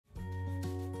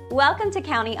Welcome to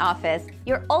County Office,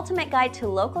 your ultimate guide to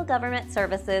local government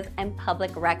services and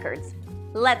public records.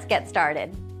 Let's get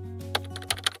started.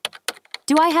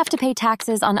 Do I have to pay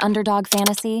taxes on Underdog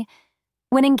Fantasy?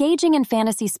 When engaging in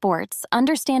fantasy sports,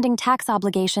 understanding tax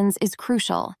obligations is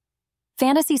crucial.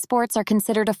 Fantasy sports are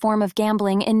considered a form of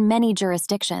gambling in many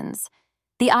jurisdictions.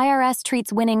 The IRS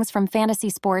treats winnings from fantasy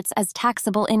sports as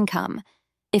taxable income.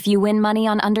 If you win money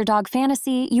on Underdog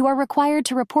Fantasy, you are required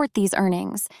to report these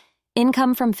earnings.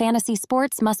 Income from fantasy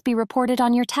sports must be reported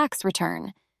on your tax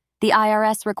return. The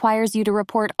IRS requires you to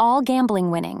report all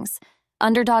gambling winnings.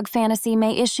 Underdog Fantasy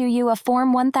may issue you a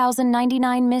Form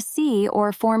 1099 MISC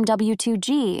or Form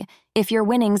W2G if your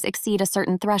winnings exceed a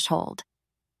certain threshold.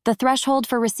 The threshold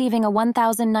for receiving a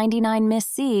 1099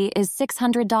 MISC is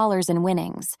 $600 in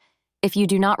winnings. If you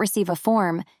do not receive a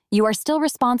form, you are still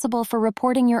responsible for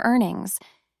reporting your earnings.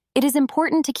 It is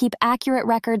important to keep accurate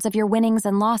records of your winnings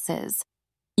and losses.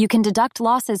 You can deduct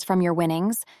losses from your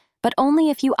winnings, but only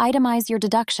if you itemize your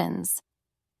deductions.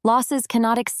 Losses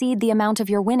cannot exceed the amount of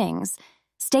your winnings.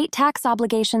 State tax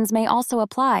obligations may also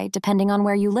apply, depending on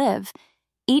where you live.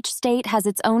 Each state has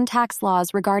its own tax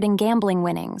laws regarding gambling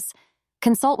winnings.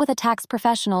 Consult with a tax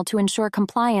professional to ensure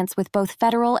compliance with both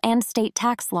federal and state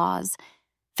tax laws.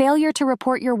 Failure to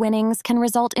report your winnings can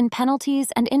result in penalties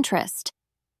and interest.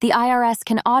 The IRS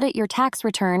can audit your tax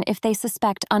return if they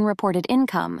suspect unreported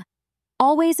income.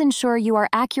 Always ensure you are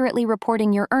accurately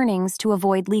reporting your earnings to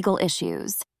avoid legal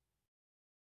issues.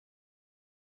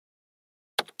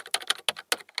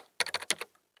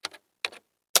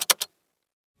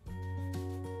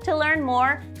 To learn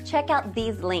more, check out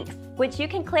these links, which you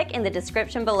can click in the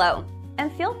description below.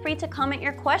 And feel free to comment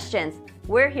your questions.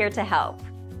 We're here to help.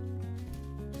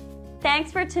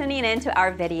 Thanks for tuning in to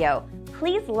our video.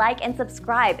 Please like and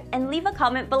subscribe and leave a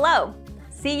comment below.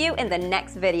 See you in the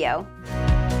next video.